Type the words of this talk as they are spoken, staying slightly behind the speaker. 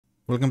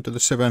Welcome to the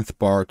 7th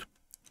part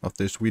of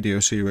this video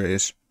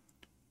series,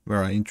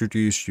 where I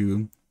introduce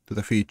you to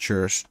the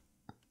features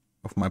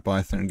of my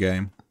Python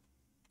game.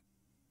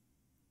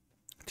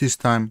 This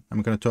time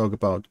I'm going to talk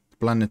about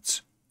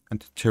planets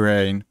and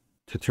terrain.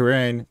 The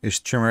terrain is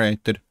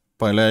generated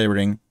by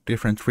layering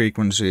different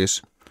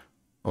frequencies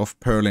of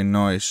Perlin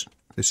noise.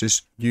 This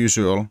is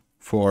usual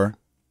for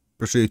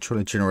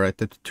procedurally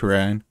generated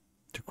terrain.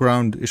 The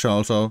ground is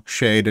also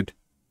shaded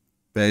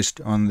based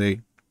on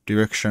the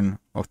direction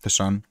of the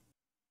sun.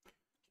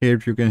 Here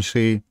you can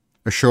see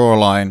a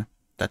shoreline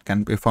that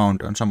can be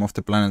found on some of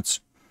the planets.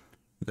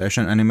 There's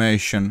an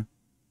animation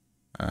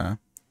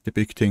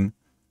depicting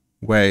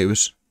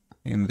waves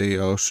in the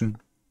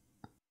ocean.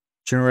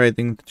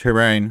 Generating the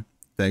terrain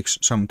takes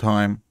some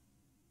time,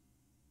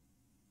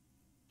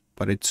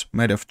 but it's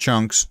made of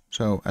chunks,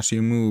 so as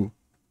you move,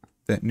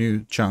 the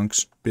new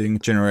chunks being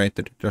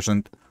generated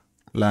doesn't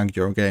lag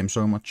your game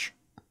so much.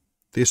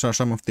 These are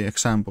some of the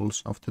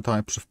examples of the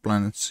types of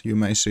planets you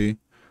may see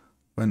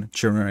when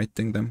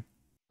generating them.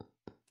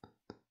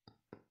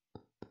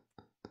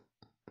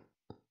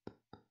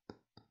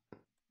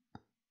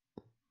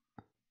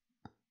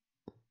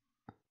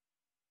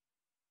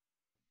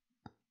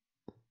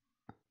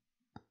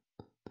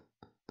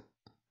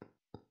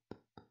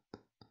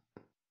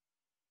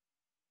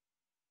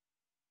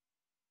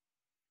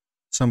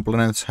 Some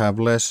planets have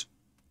less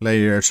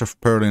layers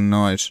of Perlin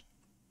noise,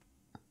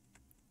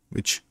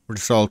 which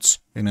results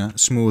in a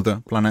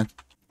smoother planet.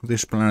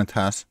 This planet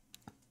has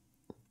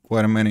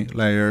quite many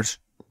layers,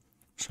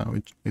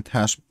 so it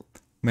has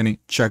many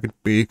jagged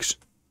peaks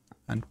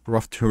and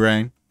rough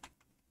terrain.